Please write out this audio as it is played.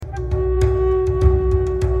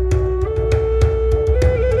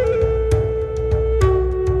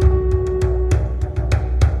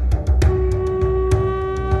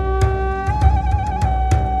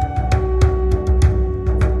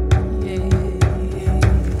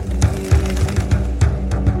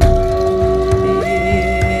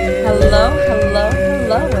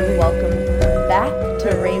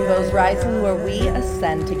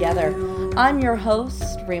Ascend Together. I'm your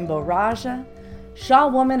host, Rainbow Raja, Shaw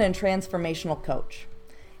woman and transformational coach.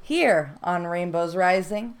 Here on Rainbows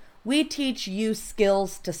Rising, we teach you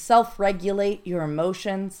skills to self-regulate your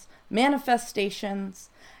emotions, manifestations,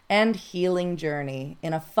 and healing journey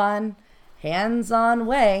in a fun, hands-on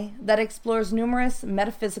way that explores numerous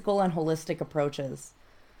metaphysical and holistic approaches.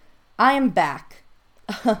 I am back.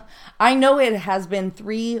 I know it has been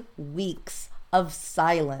 3 weeks of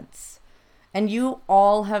silence, and you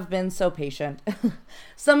all have been so patient.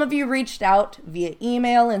 Some of you reached out via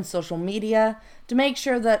email and social media to make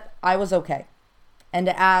sure that I was okay, and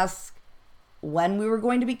to ask when we were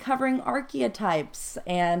going to be covering archetypes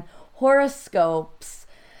and horoscopes,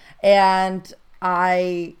 and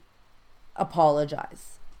I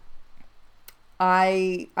apologize.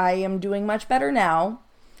 I am doing much better now,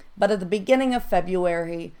 but at the beginning of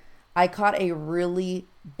February, I caught a really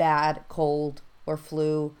bad cold or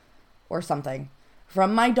flu or something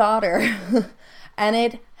from my daughter, and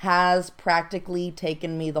it has practically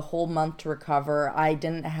taken me the whole month to recover. I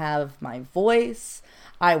didn't have my voice.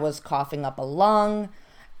 I was coughing up a lung,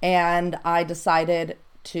 and I decided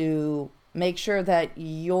to make sure that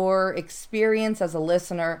your experience as a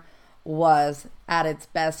listener was at its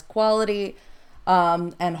best quality,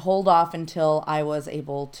 and hold off until I was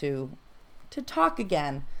able to talk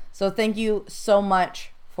again. So thank you so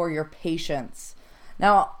much for your patience.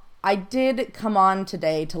 Now, I did come on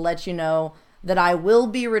today to let you know that I will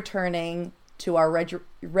be returning to our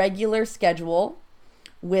regular schedule,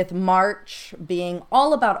 with March being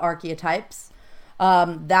all about archetypes.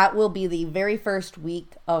 That will be the very first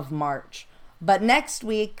week of March. But next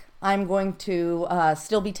week, I'm going to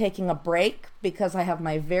still be taking a break because I have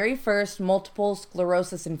my very first multiple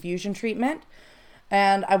sclerosis infusion treatment,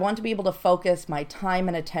 and I want to be able to focus my time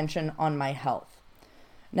and attention on my health.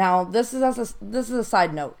 Now, this is a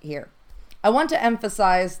side note here. I want to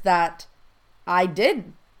emphasize that I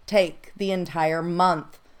did take the entire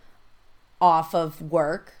month off of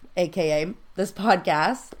work, aka this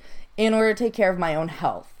podcast, in order to take care of my own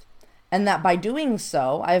health. And that by doing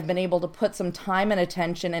so, I've been able to put some time and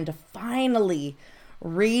attention into finally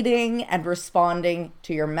reading and responding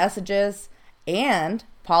to your messages and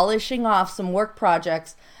polishing off some work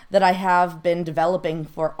projects that I have been developing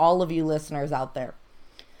for all of you listeners out there.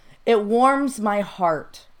 It warms my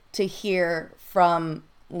heart to hear from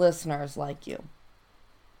listeners like you.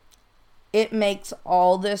 It makes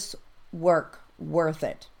all this work worth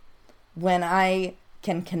it when I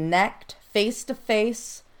can connect face to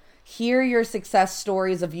face, hear your success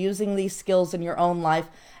stories of using these skills in your own life,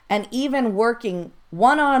 and even working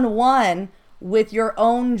one-on-one with your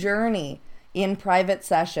own journey in private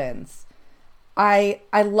sessions. I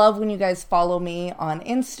love when you guys follow me on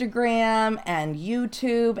Instagram and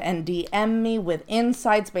YouTube and DM me with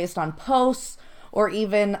insights based on posts, or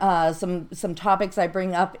even some topics I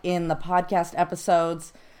bring up in the podcast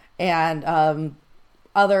episodes, and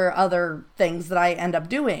other things that I end up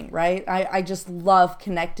doing, right? I just love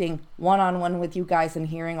connecting one-on-one with you guys and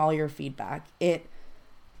hearing all your feedback. It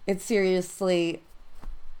seriously,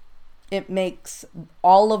 it makes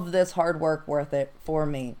all of this hard work worth it for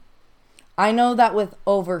me. I know that with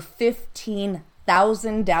over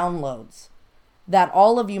 15,000 downloads, that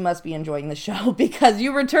all of you must be enjoying the show because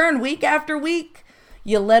you return week after week.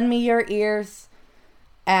 You lend me your ears,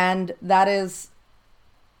 and that is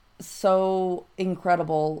so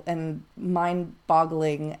incredible and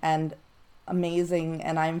mind-boggling and amazing,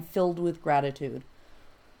 and I'm filled with gratitude.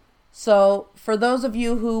 So for those of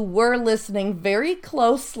you who were listening very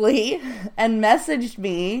closely and messaged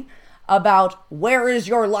me about where is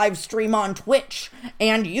your live stream on Twitch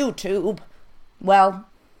and YouTube, well,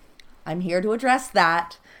 I'm here to address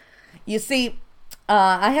that. You see,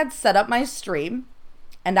 I had set up my stream,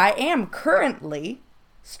 and I am currently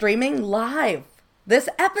streaming live this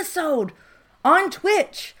episode on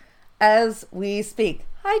Twitch as we speak.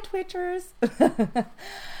 Hi, Twitchers.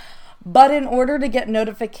 But in order to get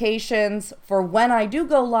notifications for when I do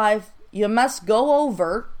go live, you must go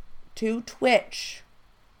over to Twitch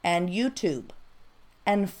and YouTube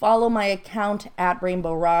and follow my account at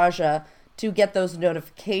Rainbow Raja to get those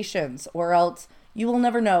notifications, or else you will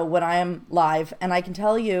never know when I am live. And I can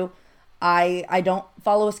tell you, I don't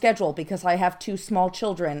follow a schedule because I have 2 small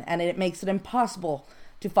children, and it makes it impossible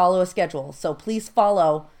to follow a schedule. So please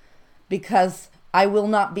follow, because I will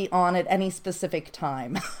not be on at any specific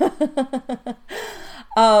time.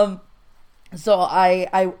 So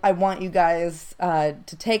I want you guys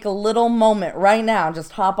to take a little moment right now.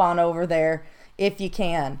 Just hop on over there if you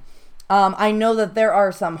can. I know that there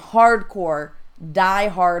are some hardcore,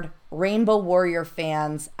 die-hard Rainbow Warrior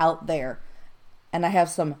fans out there. And I have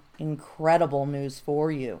some incredible news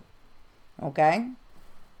for you. Okay?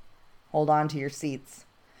 Hold on to your seats.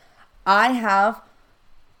 I have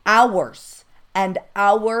hours and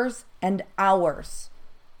hours and hours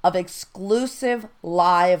of exclusive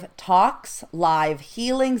live talks, live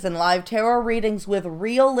healings, and live tarot readings with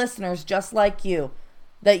real listeners just like you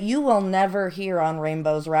that you will never hear on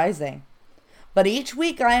Rainbows Rising. But each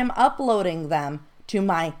week I am uploading them to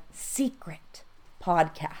my secret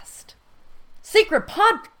podcast. Secret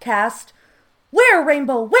podcast? Where,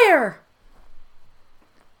 Rainbow? Where?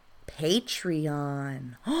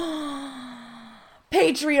 Patreon.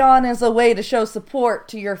 Patreon is a way to show support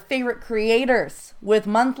to your favorite creators with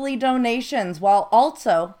monthly donations while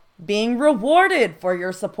also being rewarded for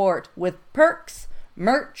your support with perks,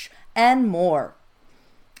 merch, and more.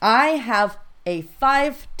 I have a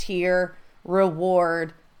 5-tier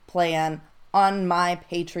reward plan on my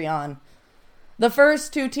Patreon. The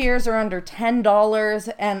first 2 tiers are under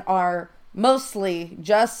 $10 and are mostly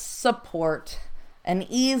just support, an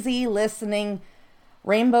easy listening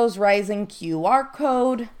Rainbows Rising QR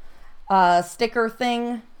code, sticker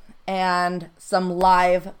thing, and some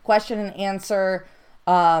live question and answer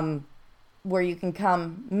where you can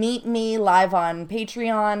come meet me live on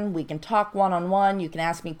Patreon. We can talk one-on-one. You can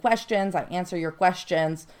ask me questions. I answer your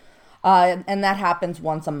questions. And that happens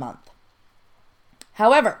once a month.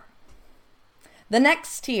 However, the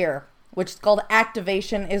next tier, which is called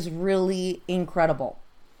Activation, is really incredible.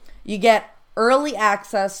 You get early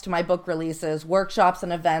access to my book releases, workshops,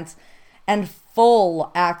 and events, and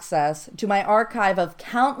full access to my archive of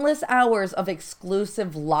countless hours of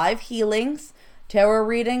exclusive live healings, tarot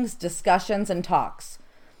readings, discussions, and talks.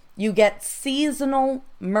 You get seasonal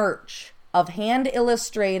merch of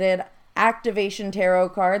hand-illustrated activation tarot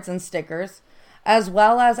cards and stickers, as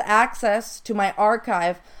well as access to my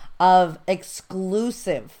archive of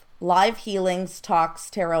exclusive live healings, talks,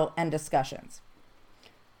 tarot, and discussions.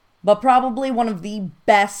 But probably one of the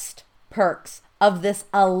best perks of this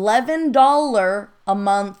 $11 a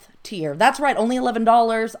month tier, that's right, only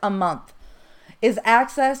 $11 a month, is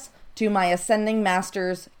access to my Ascending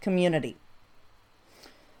Masters community.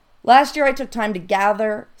 Last year, I took time to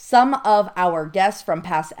gather some of our guests from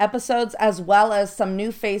past episodes, as well as some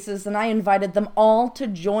new faces, and I invited them all to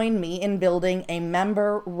join me in building a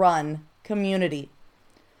member-run community.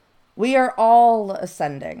 We are all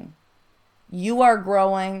ascending. You are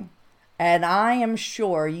growing, and I am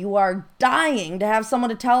sure you are dying to have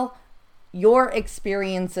someone to tell your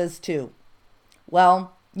experiences to.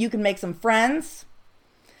 Well, you can make some friends,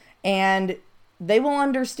 and they will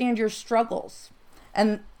understand your struggles.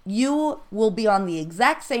 And you will be on the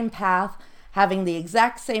exact same path, having the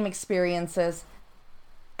exact same experiences,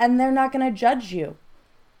 and they're not going to judge you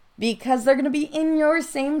because they're going to be in your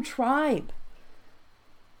same tribe.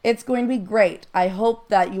 It's going to be great. I hope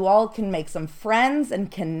that you all can make some friends and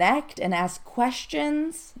connect and ask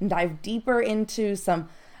questions and dive deeper into some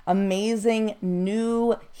amazing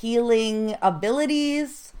new healing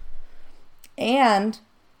abilities. And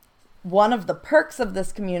one of the perks of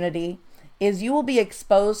this community is you will be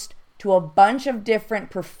exposed to a bunch of different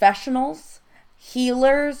professionals,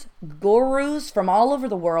 healers, gurus from all over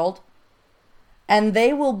the world, and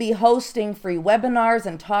they will be hosting free webinars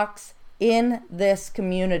and talks in this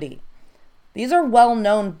community. These are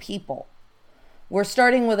well-known people. We're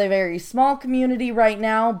starting with a very small community right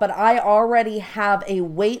now, but I already have a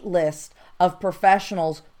wait list of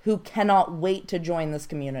professionals who cannot wait to join this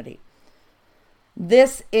community.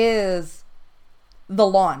 This is the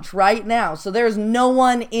launch right now. So there's no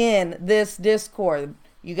one in this Discord.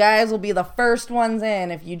 You guys will be the first ones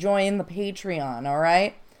in if you join the Patreon, all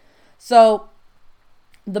right? So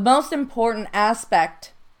the most important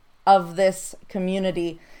aspect of this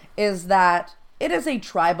community is that it is a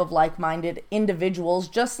tribe of like-minded individuals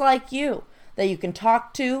just like you that you can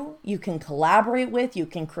talk to, you can collaborate with, you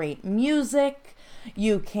can create music,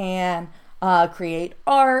 you can create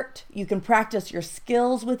art, you can practice your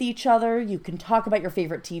skills with each other, you can talk about your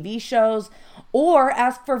favorite TV shows, or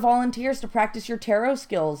ask for volunteers to practice your tarot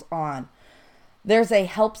skills on. There's a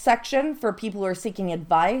help section for people who are seeking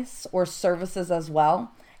advice or services as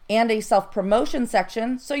well, and a self-promotion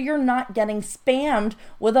section so you're not getting spammed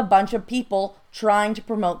with a bunch of people trying to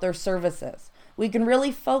promote their services. We can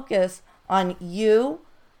really focus on you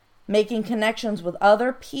making connections with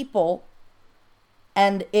other people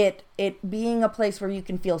and it being a place where you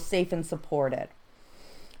can feel safe and supported.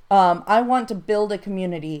 I want to build a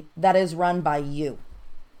community that is run by you,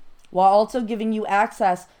 while also giving you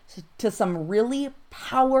access to some really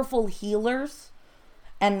powerful healers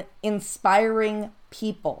and inspiring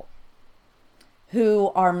people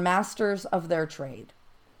who are masters of their trade.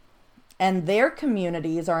 and their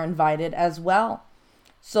communities are invited as well.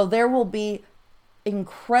 So there will be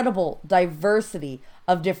incredible diversity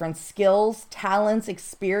of different skills, talents,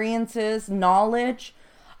 experiences, knowledge.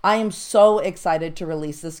 I am so excited to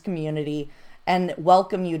release this community and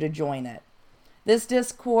welcome you to join it. This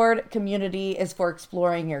Discord community is for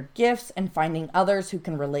exploring your gifts and finding others who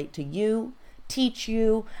can relate to you, teach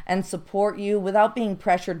you, and support you without being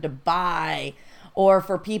pressured to buy, or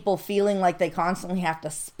for people feeling like they constantly have to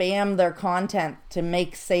spam their content to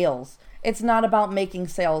make sales. It's not about making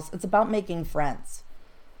sales, it's about making friends.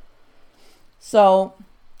 So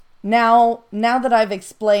now that I've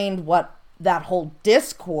explained what that whole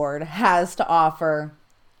Discord has to offer,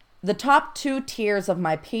 the top 2 tiers of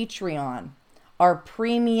my Patreon are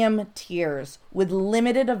premium tiers with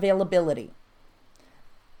limited availability.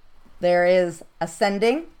 There is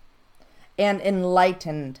Ascending and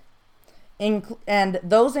Enlightened. And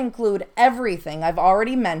those include everything I've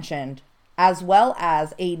already mentioned, as well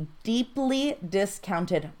as a deeply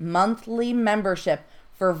discounted monthly membership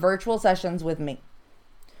for virtual sessions with me.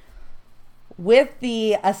 With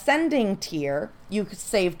the Ascending tier, you could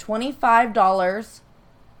save $25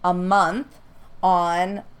 a month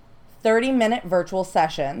on 30-minute virtual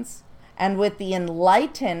sessions. And with the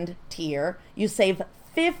Enlightened tier, you save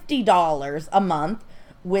 $50 a month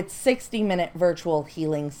with 60-minute virtual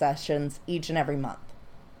healing sessions each and every month.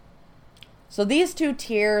 So these 2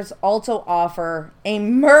 tiers also offer a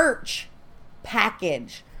merch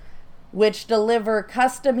package, which deliver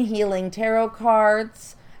custom healing tarot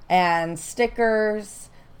cards and stickers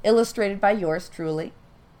illustrated by yours truly,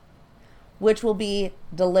 which will be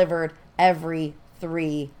delivered every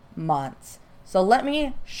 3 months. So let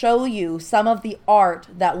me show you some of the art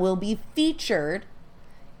that will be featured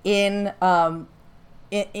in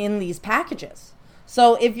these packages.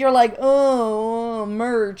 So if you're like,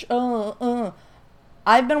 merch,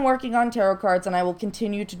 I've been working on tarot cards and I will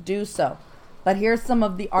continue to do so. But here's some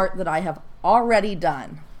of the art that I have already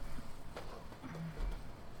done.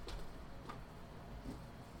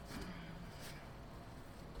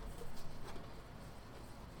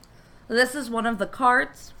 This is one of the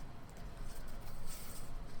cards.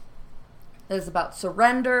 This is about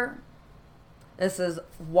surrender. This is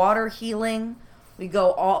water healing. We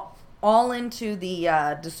go all into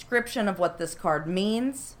the description of what this card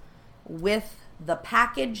means with the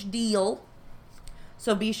package deal.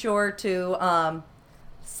 So be sure to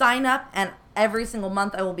sign up, and every single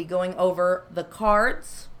month I will be going over the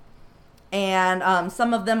cards. And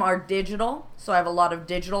some of them are digital, so I have a lot of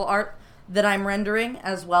digital art that I'm rendering,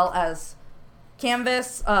 as well as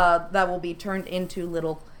canvas that will be turned into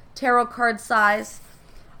little tarot card size.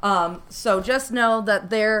 So just know that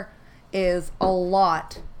there is a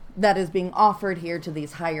lot that is being offered here to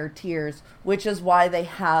these higher tiers, which is why they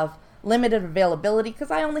have limited availability,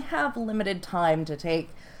 because I only have limited time to take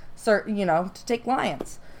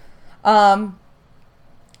clients.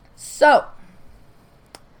 So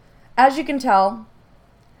as you can tell,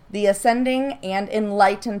 the Ascending and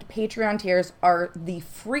Enlightened Patreon tiers are the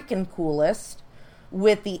freaking coolest,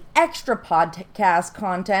 with the extra podcast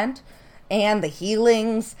content and the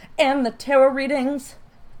healings and the tarot readings,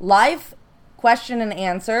 live question and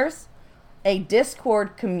answers, a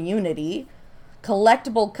Discord community,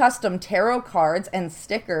 collectible custom tarot cards and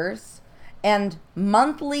stickers, and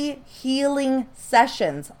monthly healing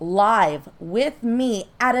sessions live with me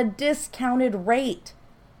at a discounted rate.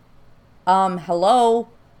 Hello?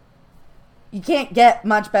 You can't get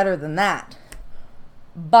much better than that.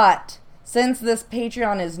 But since this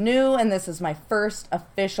Patreon is new and this is my first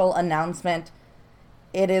official announcement,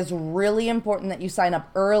 it is really important that you sign up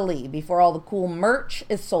early before all the cool merch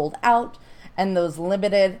is sold out and those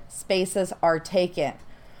limited spaces are taken.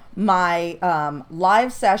 My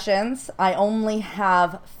live sessions, I only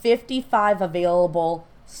have 55 available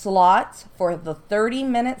slots for the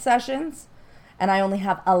 30-minute sessions, and I only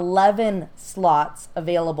have 11 slots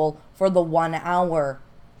available for the 1-hour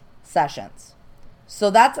sessions. So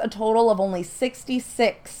that's a total of only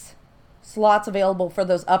 66 slots available for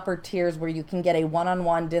those upper tiers where you can get a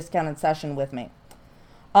one-on-one discounted session with me.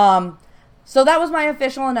 So that was my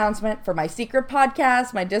official announcement for my secret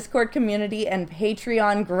podcast, my Discord community, and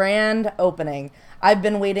Patreon grand opening. I've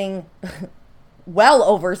been waiting well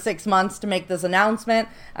over 6 months to make this announcement.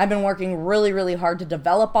 I've been working really, really hard to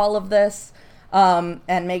develop all of this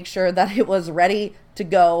and make sure that it was ready to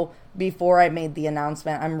go before I made the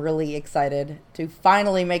announcement. I'm really excited to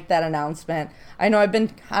finally make that announcement. I know I've been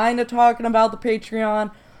kind of talking about the Patreon,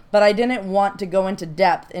 but I didn't want to go into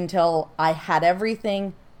depth until I had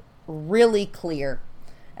everything really clear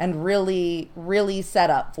and really, really set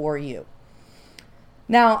up for you.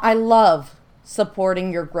 Now, I love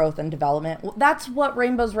supporting your growth and development. That's what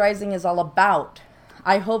Rainbows Rising is all about.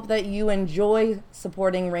 I hope that you enjoy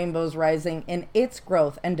supporting Rainbows Rising in its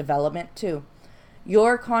growth and development too.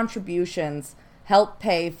 Your contributions help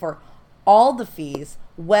pay for all the fees,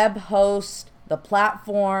 web host, the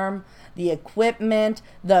platform, the equipment,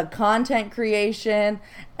 the content creation,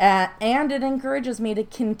 and it encourages me to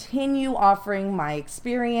continue offering my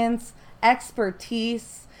experience,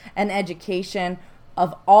 expertise, and education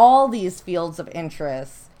of all these fields of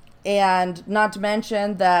interest. And not to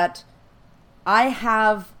mention that I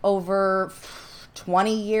have over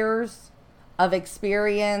 20 years of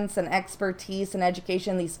experience and expertise and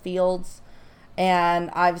education in these fields. And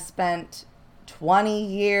I've spent 20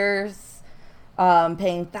 years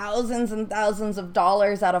paying thousands and thousands of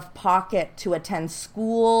dollars out of pocket to attend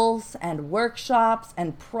schools and workshops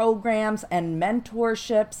and programs and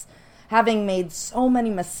mentorships, having made so many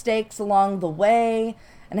mistakes along the way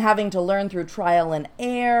and having to learn through trial and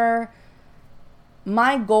error.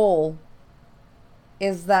 My goal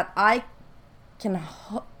is that I can...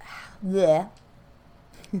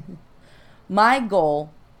 My goal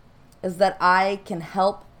is that I can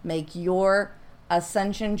help make your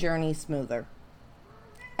ascension journey smoother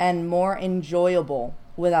and more enjoyable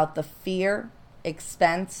without the fear,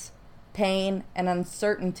 expense, pain, and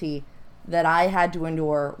uncertainty that I had to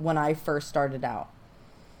endure when I first started out.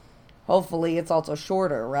 Hopefully it's also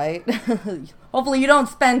shorter, right? Hopefully you don't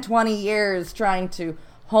spend 20 years trying to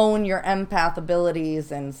hone your empath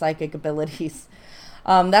abilities and psychic abilities.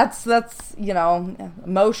 That's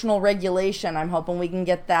emotional regulation. I'm hoping we can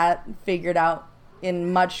get that figured out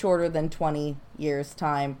in much shorter than 20 years'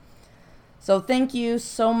 time. So thank you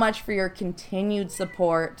so much for your continued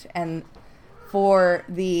support, and for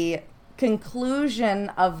the conclusion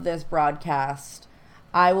of this broadcast,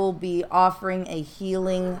 I will be offering a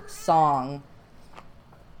healing song.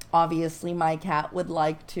 Obviously, my cat would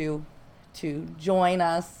like to join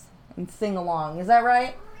us and sing along. Is that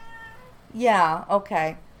right? Yeah,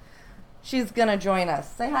 okay. She's gonna join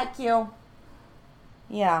us. Say hi, Q.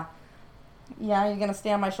 Yeah. Yeah, you're gonna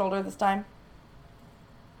stay on my shoulder this time?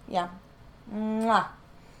 Yeah. Mwah.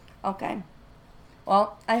 Okay.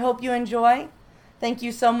 Well, I hope you enjoy. Thank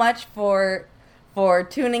you so much for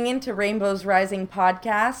tuning in to Rainbows Rising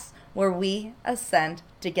Podcast, where we ascend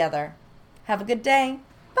together. Have a good day.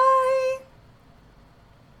 Bye.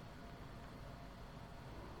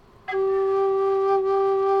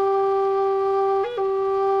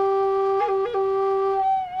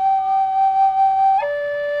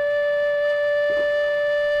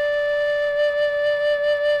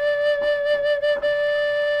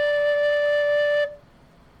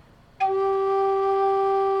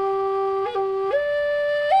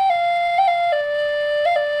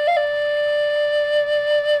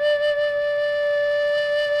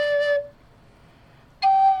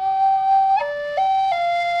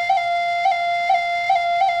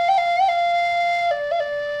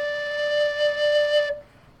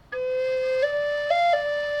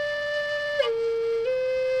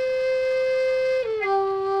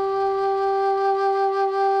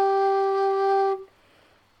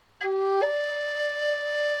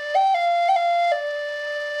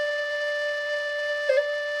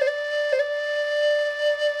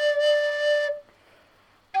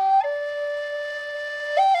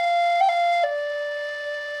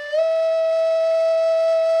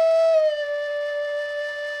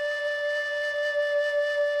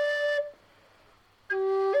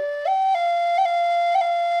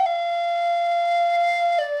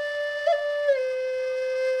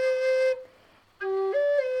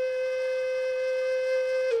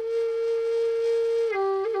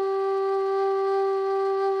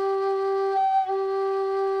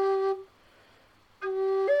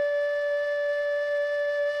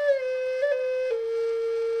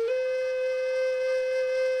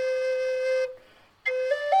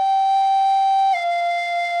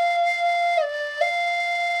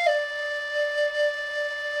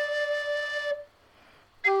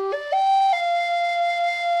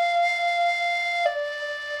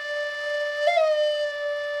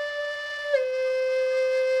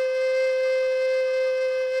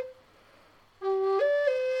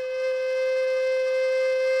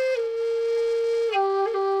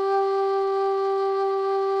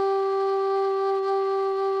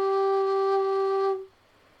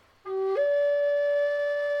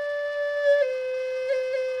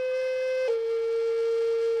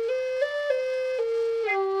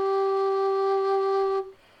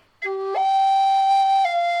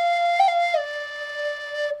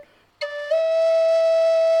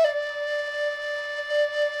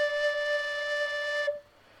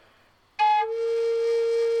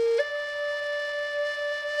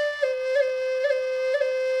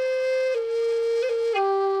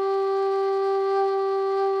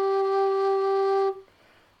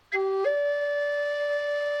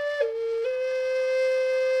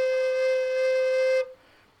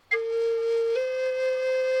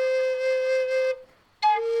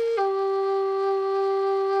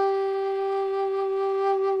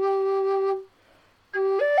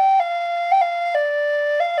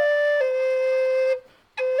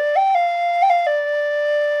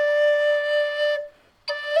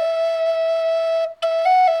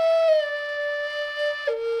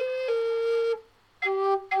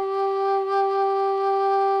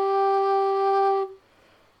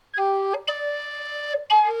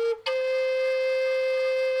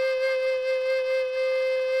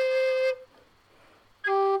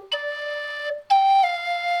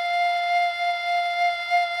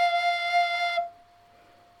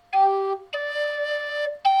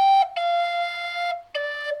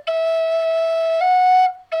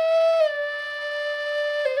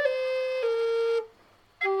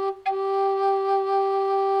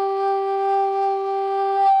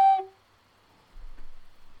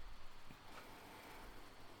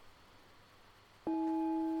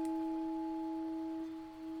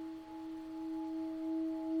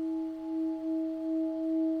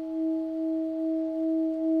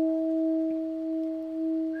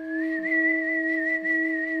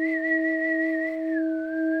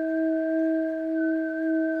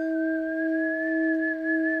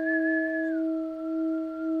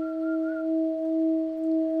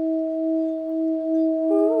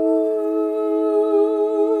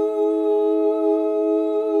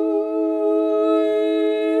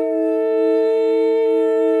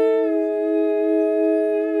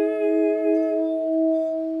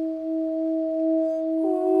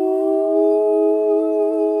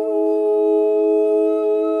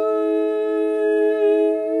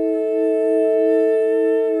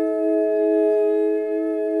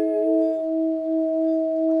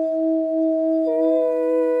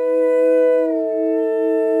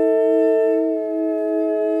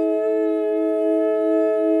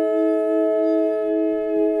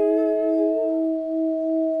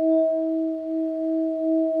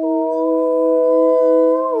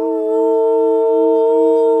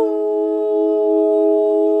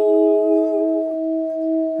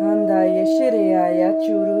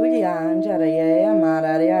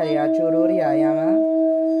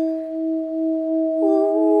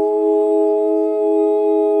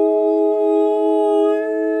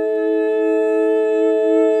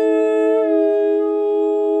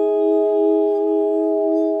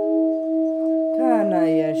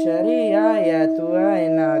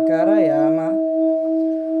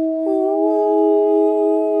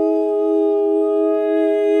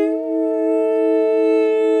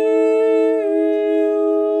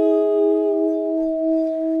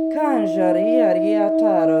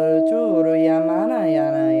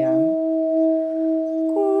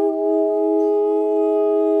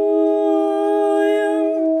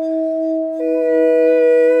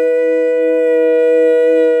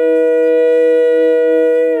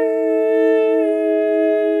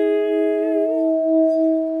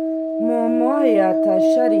 Maya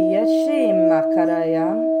tashari yashi makaraya.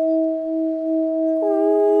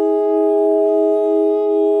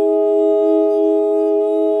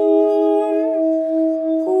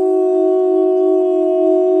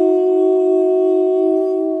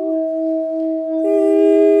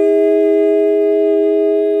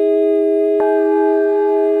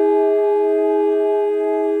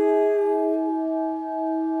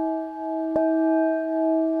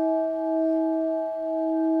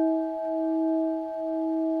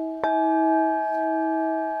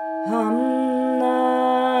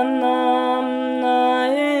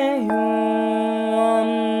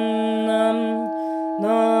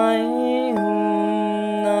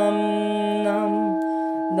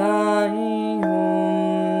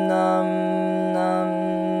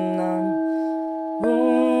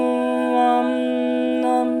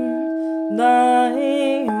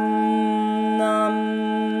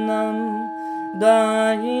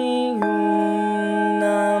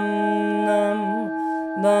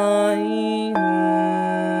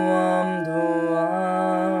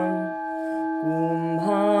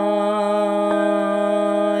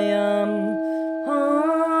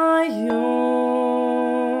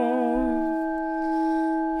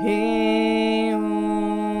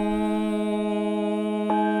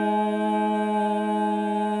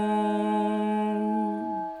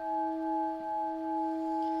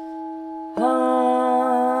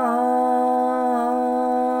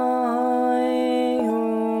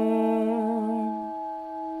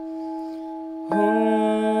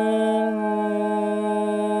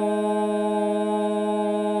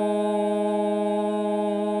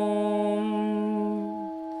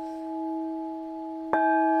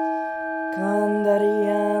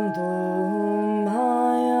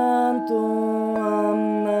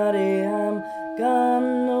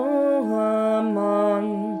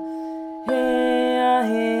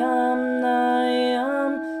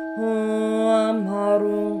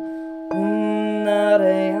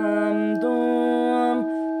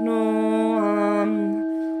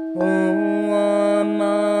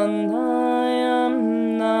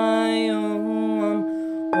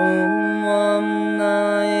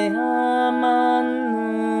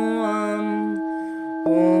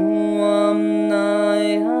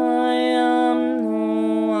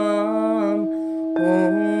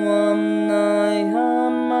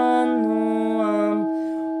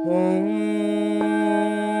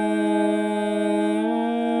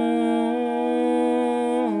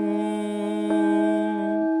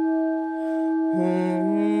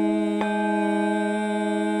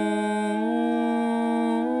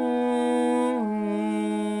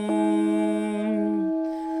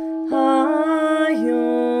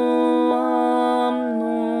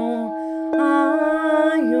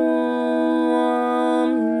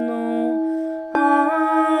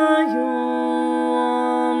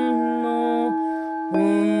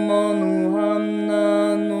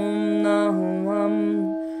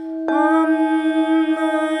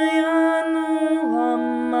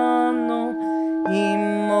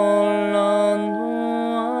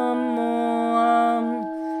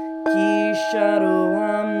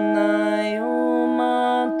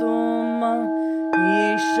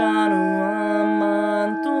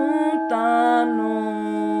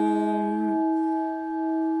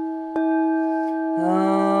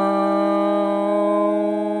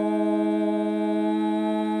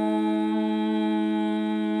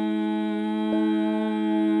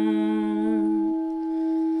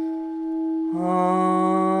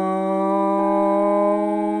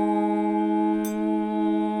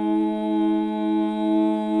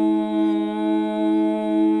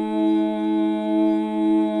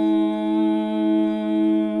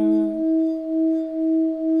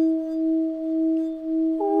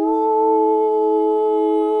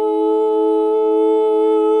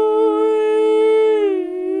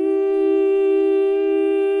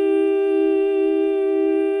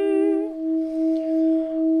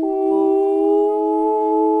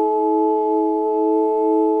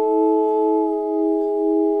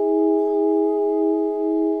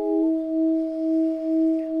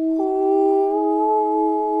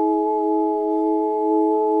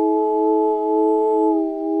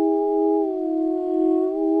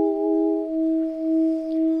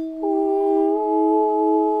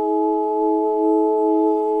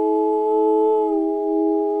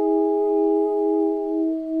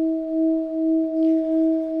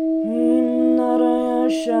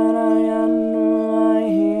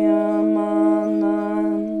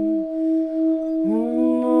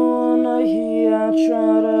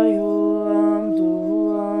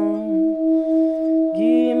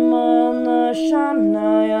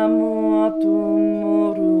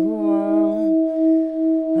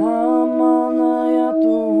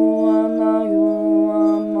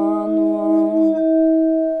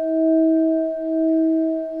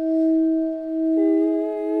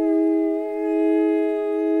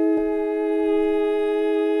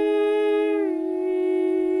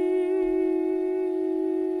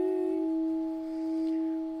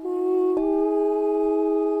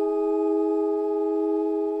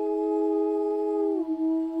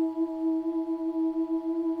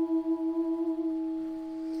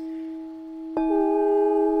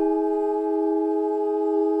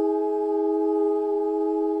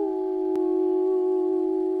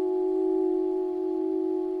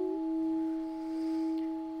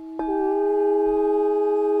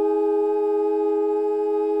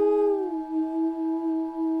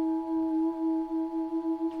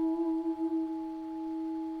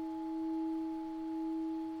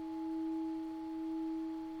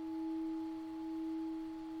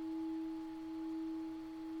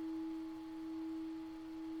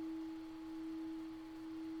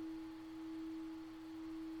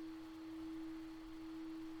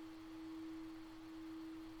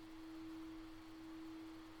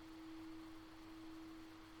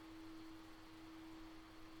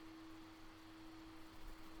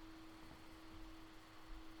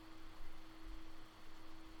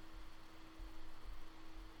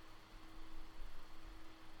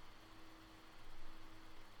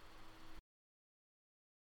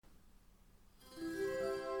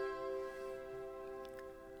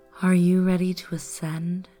 Are you ready to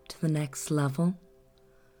ascend to the next level?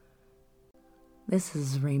 This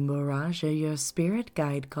is Rainbow Raja, your spirit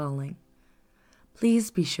guide calling.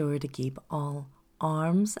 Please be sure to keep all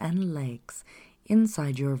arms and legs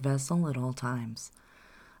inside your vessel at all times.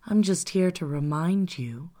 I'm just here to remind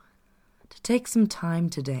you to take some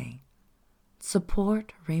time today.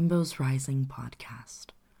 Support Rainbow's Rising podcast.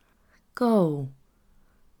 Go.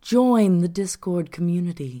 Join the Discord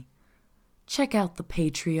community. Check out the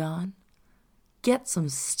Patreon. Get some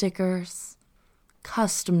stickers,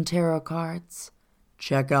 custom tarot cards.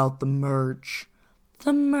 Check out the merch.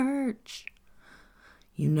 The merch.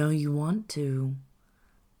 You know you want to.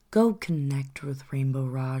 Go connect with Rainbow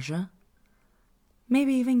Raja.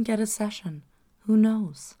 Maybe even get a session. Who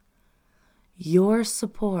knows? Your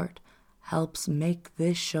support helps make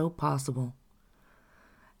this show possible.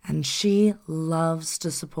 And she loves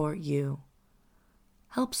to support you.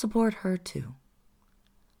 Help support her too.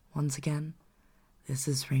 Once again, this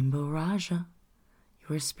is Rainbow Raja,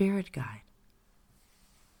 your spirit guide,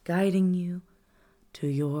 guiding you to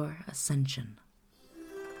your ascension.